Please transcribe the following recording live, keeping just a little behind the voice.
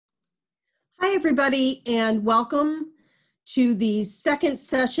Hi, everybody, and welcome to the second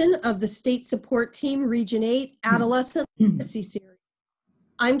session of the State Support Team Region 8 Adolescent Literacy Series.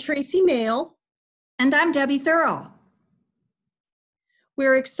 I'm Tracy Mail. And I'm Debbie Thurl.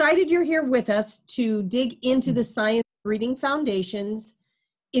 We're excited you're here with us to dig into the science of reading foundations,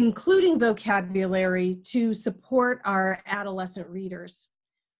 including vocabulary, to support our adolescent readers.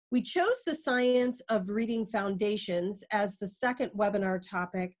 We chose the science of reading foundations as the second webinar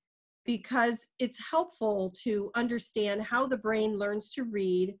topic because it's helpful to understand how the brain learns to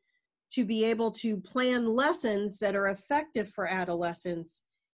read, to be able to plan lessons that are effective for adolescents,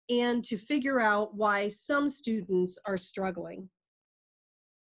 and to figure out why some students are struggling.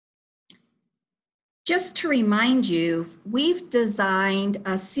 Just to remind you, we've designed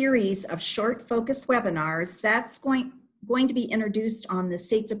a series of short focused webinars that's going to be introduced on the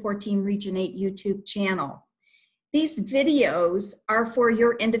State Support Team Region 8 YouTube channel. These videos are for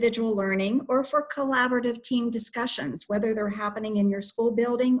your individual learning or for collaborative team discussions, whether they're happening in your school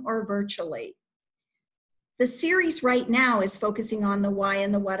building or virtually. The series right now is focusing on the why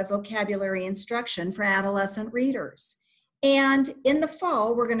and the what of vocabulary instruction for adolescent readers. And in the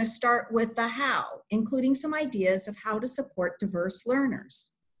fall, we're going to start with the how, including some ideas of how to support diverse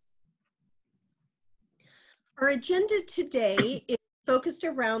learners. Our agenda today is focused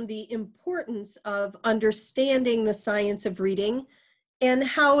around the importance of understanding the science of reading and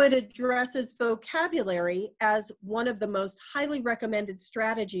how it addresses vocabulary as one of the most highly recommended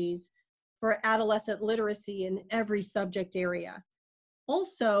strategies for adolescent literacy in every subject area.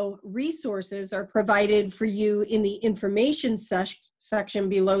 Also, resources are provided for you in the information section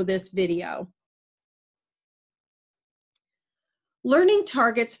below this video. Learning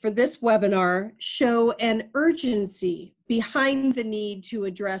targets for this webinar show an urgency behind the need to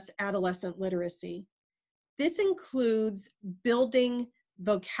address adolescent literacy. This includes building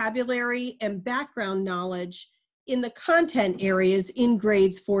vocabulary and background knowledge in the content areas in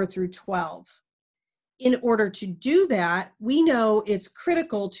grades 4 through 12. In order to do that, we know it's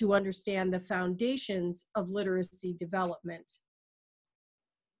critical to understand the foundations of literacy development.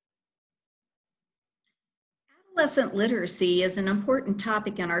 Adolescent literacy is an important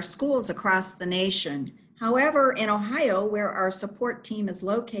topic in our schools across the nation. However, in Ohio, where our support team is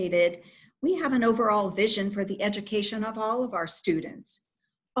located, we have an overall vision for the education of all of our students.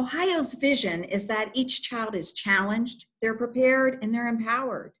 Ohio's vision is that each child is challenged, they're prepared, and they're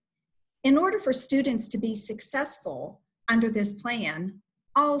empowered. In order for students to be successful under this plan,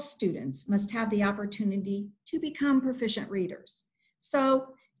 all students must have the opportunity to become proficient readers.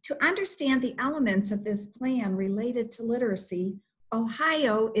 So, to understand the elements of this plan related to literacy,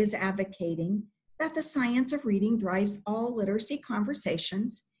 Ohio is advocating that the science of reading drives all literacy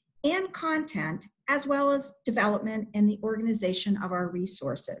conversations and content, as well as development and the organization of our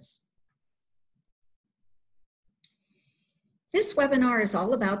resources. This webinar is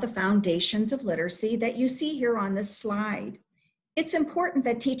all about the foundations of literacy that you see here on this slide. It's important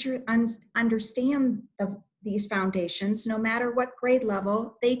that teachers understand these foundations no matter what grade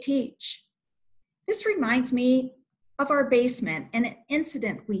level they teach. This reminds me of our basement and an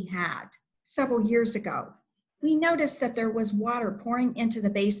incident we had several years ago. We noticed that there was water pouring into the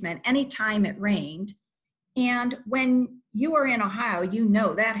basement anytime it rained. And when you are in Ohio, you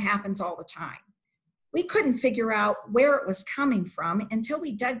know that happens all the time. We couldn't figure out where it was coming from until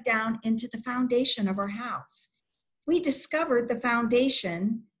we dug down into the foundation of our house. We discovered the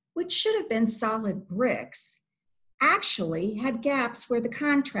foundation, which should have been solid bricks, actually had gaps where the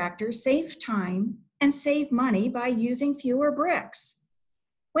contractor saved time and saved money by using fewer bricks.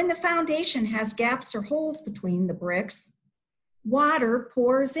 When the foundation has gaps or holes between the bricks, water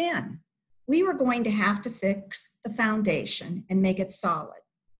pours in. We were going to have to fix the foundation and make it solid.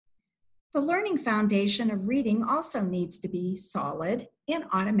 The learning foundation of reading also needs to be solid and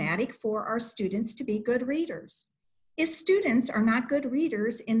automatic for our students to be good readers. If students are not good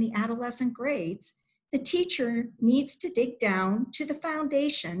readers in the adolescent grades, the teacher needs to dig down to the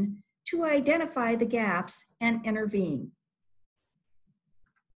foundation to identify the gaps and intervene.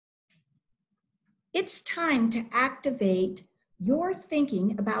 It's time to activate your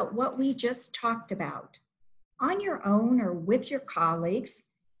thinking about what we just talked about. On your own or with your colleagues,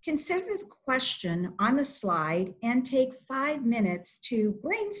 consider the question on the slide and take 5 minutes to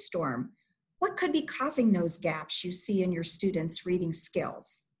brainstorm what could be causing those gaps you see in your students' reading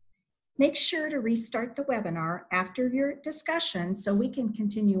skills. Make sure to restart the webinar after your discussion so we can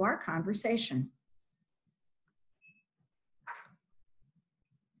continue our conversation.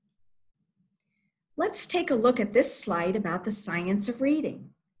 Let's take a look at this slide about the science of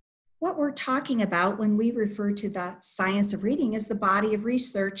reading. What we're talking about when we refer to the science of reading is the body of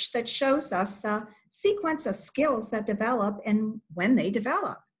research that shows us the sequence of skills that develop and when they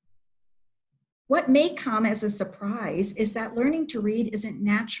develop. What may come as a surprise is that learning to read isn't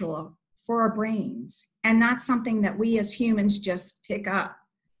natural for our brains and not something that we as humans just pick up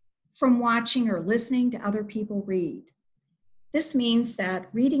from watching or listening to other people read. This means that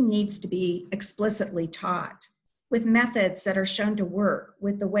reading needs to be explicitly taught with methods that are shown to work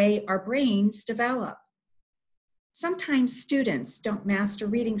with the way our brains develop. Sometimes students don't master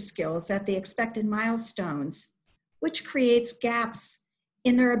reading skills at the expected milestones, which creates gaps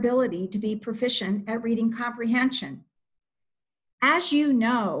in their ability to be proficient at reading comprehension. As you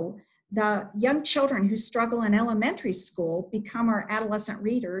know, the young children who struggle in elementary school become our adolescent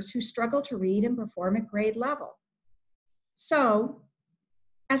readers who struggle to read and perform at grade level. So,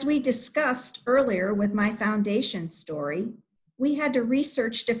 as we discussed earlier with my foundation story, we had to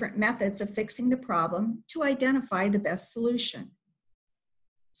research different methods of fixing the problem to identify the best solution.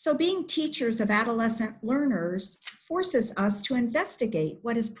 So being teachers of adolescent learners forces us to investigate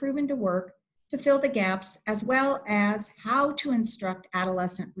what has proven to work to fill the gaps, as well as how to instruct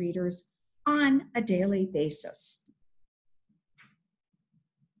adolescent readers on a daily basis.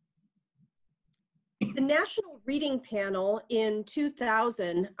 The National Reading Panel in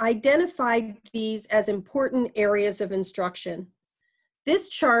 2000 identified these as important areas of instruction. This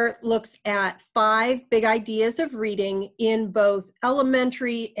chart looks at 5 big ideas of reading in both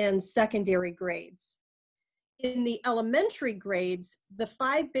elementary and secondary grades. In the elementary grades, the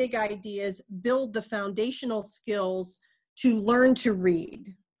 5 big ideas build the foundational skills to learn to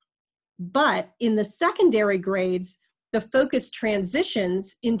read. But in the secondary grades, the focus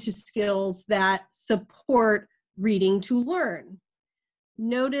transitions into skills that support reading to learn.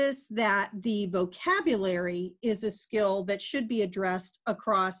 Notice that the vocabulary is a skill that should be addressed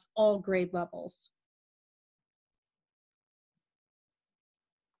across all grade levels.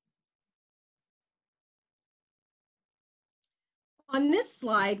 On this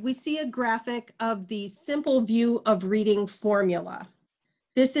slide, we see a graphic of the simple view of reading formula.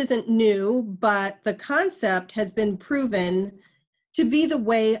 This isn't new, but the concept has been proven to be the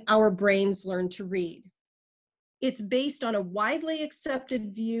way our brains learn to read. It's based on a widely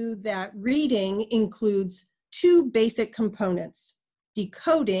accepted view that reading includes 2 basic components: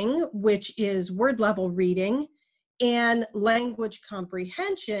 decoding, which is word-level reading, and language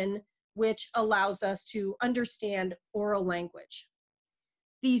comprehension, which allows us to understand oral language.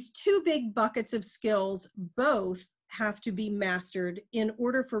 These 2 big buckets of skills both have to be mastered in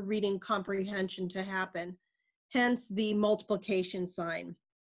order for reading comprehension to happen, hence the multiplication sign.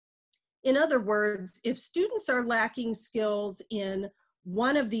 In other words, if students are lacking skills in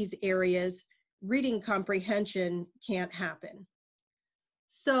one of these areas, reading comprehension can't happen.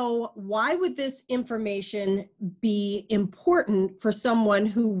 So why would this information be important for someone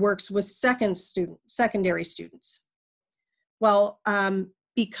who works with secondary students? Well,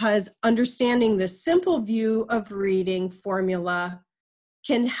 because understanding the simple view of reading formula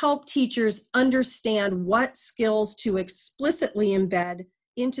can help teachers understand what skills to explicitly embed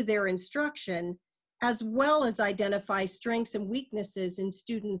into their instruction, as well as identify strengths and weaknesses in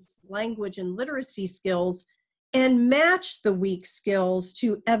students' language and literacy skills, and match the weak skills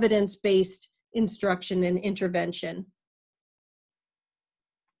to evidence-based instruction and intervention.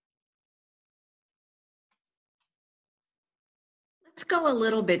 Let's go a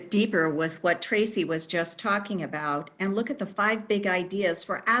little bit deeper with what Tracy was just talking about and look at the 5 big ideas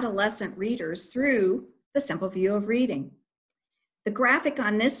for adolescent readers through the simple view of reading. The graphic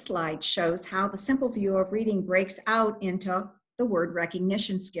on this slide shows how the simple view of reading breaks out into the word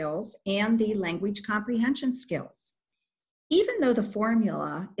recognition skills and the language comprehension skills. Even though the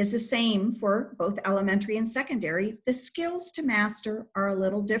formula is the same for both elementary and secondary, the skills to master are a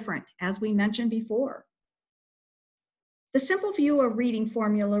little different, as we mentioned before. The simple view of reading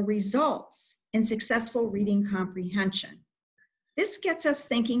formula results in successful reading comprehension. This gets us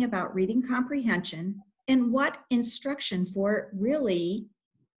thinking about reading comprehension and what instruction for it really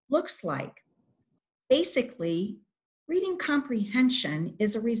looks like. Basically, reading comprehension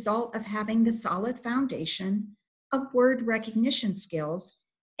is a result of having the solid foundation of word recognition skills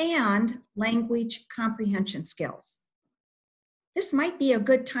and language comprehension skills. This might be a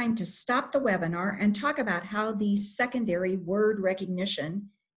good time to stop the webinar and talk about how these secondary word recognition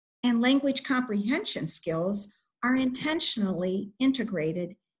and language comprehension skills are intentionally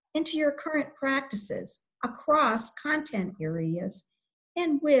integrated into your current practices across content areas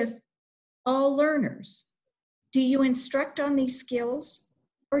and with all learners. Do you instruct on these skills,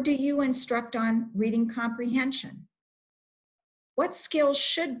 or do you instruct on reading comprehension? What skills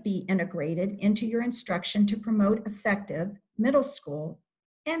should be integrated into your instruction to promote effective middle school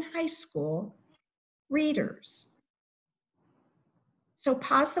and high school readers? So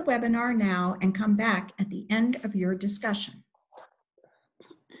pause the webinar now and come back at the end of your discussion.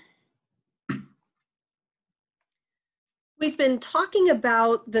 We've been talking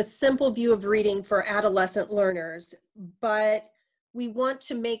about the simple view of reading for adolescent learners, but we want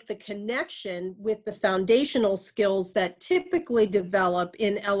to make the connection with the foundational skills that typically develop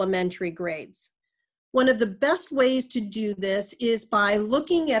in elementary grades. One of the best ways to do this is by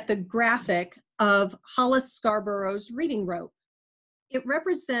looking at the graphic of Hollis Scarborough's reading rope. It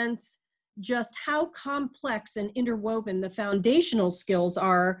represents just how complex and interwoven the foundational skills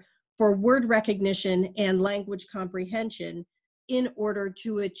are for word recognition and language comprehension in order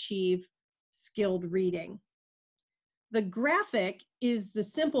to achieve skilled reading. The graphic is the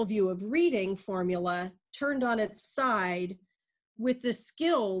simple view of reading formula turned on its side with the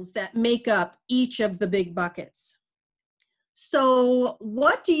skills that make up each of the big buckets. So,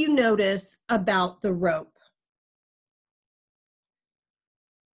 what do you notice about the rope?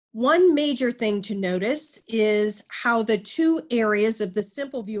 One major thing to notice is how the two areas of the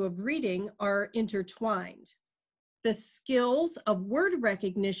simple view of reading are intertwined. The skills of word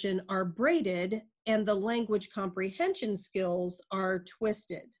recognition are braided and the language comprehension skills are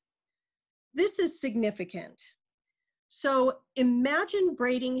twisted. This is significant. So imagine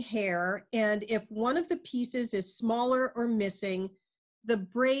braiding hair, and if one of the pieces is smaller or missing, the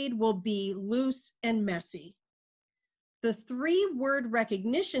braid will be loose and messy. The three word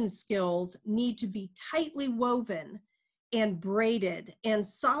recognition skills need to be tightly woven and braided and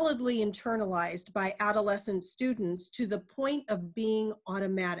solidly internalized by adolescent students to the point of being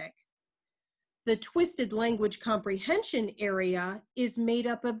automatic. The twisted language comprehension area is made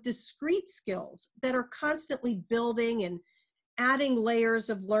up of discrete skills that are constantly building and adding layers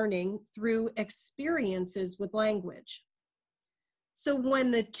of learning through experiences with language. So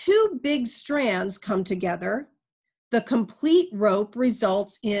when the two big strands come together, the complete rope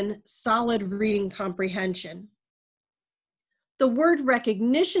results in solid reading comprehension. The word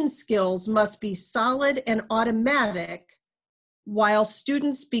recognition skills must be solid and automatic, while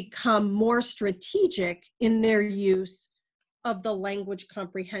students become more strategic in their use of the language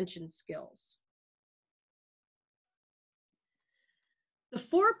comprehension skills. The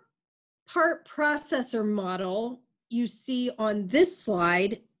four-part processor model you see on this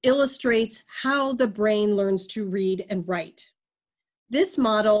slide illustrates how the brain learns to read and write. This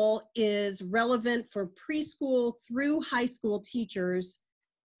model is relevant for preschool through high school teachers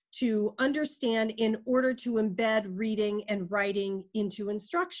to understand in order to embed reading and writing into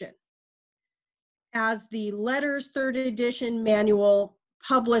instruction. As the Letters 3rd edition manual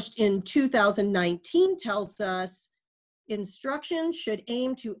published in 2019 tells us, instruction should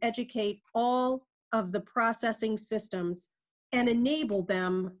aim to educate all of the processing systems and enable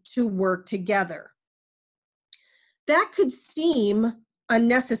them to work together. That could seem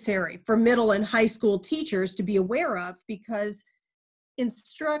unnecessary for middle and high school teachers to be aware of because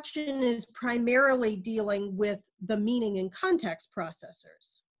instruction is primarily dealing with the meaning and context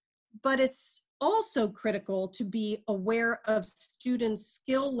processors. But it's also critical to be aware of students'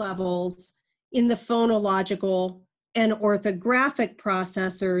 skill levels in the phonological and orthographic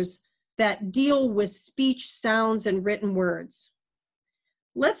processors that deal with speech, sounds, and written words.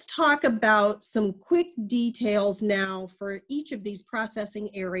 Let's talk about some quick details now for each of these processing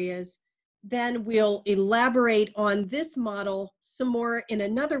areas. Then we'll elaborate on this model some more in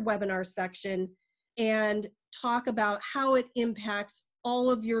another webinar section and talk about how it impacts all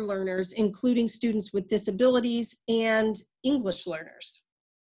of your learners, including students with disabilities and English learners.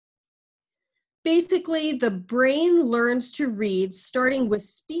 Basically, the brain learns to read starting with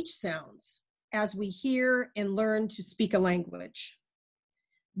speech sounds as we hear and learn to speak a language.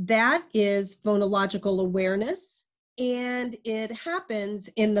 That is phonological awareness, and it happens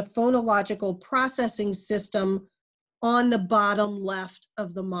in the phonological processing system on the bottom left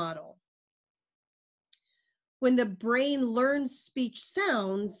of the model. When the brain learns speech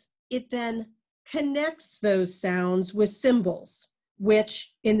sounds, it then connects those sounds with symbols,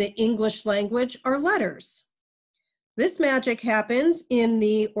 which in the English language are letters. This magic happens in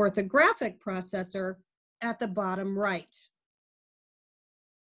the orthographic processor at the bottom right.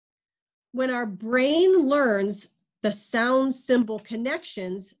 When our brain learns the sound symbol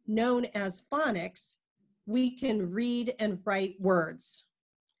connections known as phonics, we can read and write words.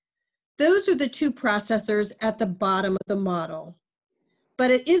 Those are the two processors at the bottom of the model.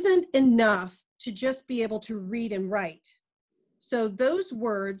 But it isn't enough to just be able to read and write. So those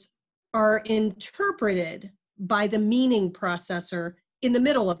words are interpreted by the meaning processor in the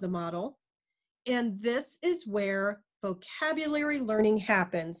middle of the model. And this is where vocabulary learning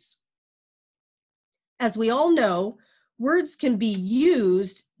happens. As we all know, words can be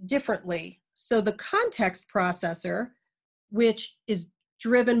used differently. So the context processor, which is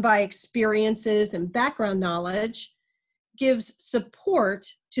driven by experiences and background knowledge, gives support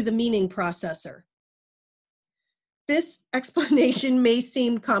to the meaning processor. This explanation may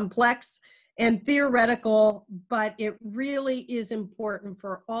seem complex and theoretical, but it really is important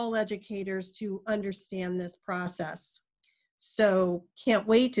for all educators to understand this process. So can't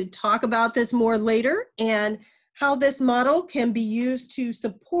wait to talk about this more later and how this model can be used to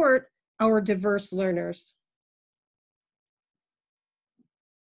support our diverse learners.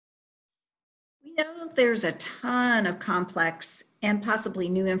 We know there's a ton of complex and possibly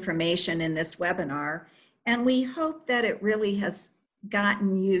new information in this webinar, and we hope that it really has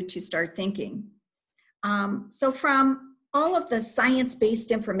gotten you to start thinking. So from all of the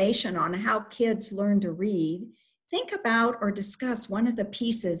science-based information on how kids learn to read, think about or discuss one of the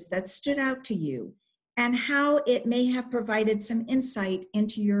pieces that stood out to you and how it may have provided some insight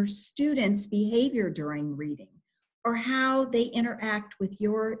into your students' behavior during reading or how they interact with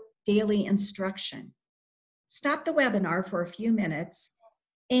your daily instruction. Stop the webinar for a few minutes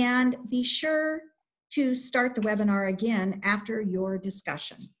and be sure to start the webinar again after your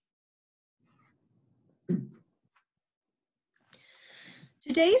discussion.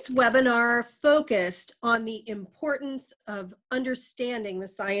 Today's webinar focused on the importance of understanding the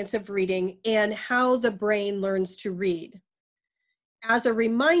science of reading and how the brain learns to read. As a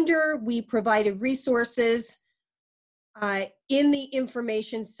reminder, we provided resources in the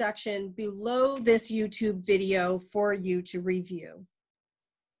information section below this YouTube video for you to review.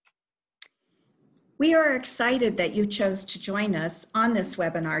 We are excited that you chose to join us on this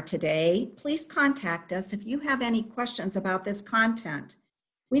webinar today. Please contact us if you have any questions about this content.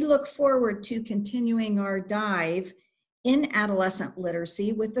 We look forward to continuing our dive in adolescent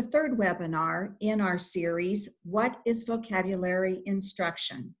literacy with the third webinar in our series, What is Vocabulary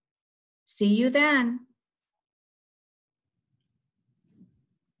Instruction? See you then.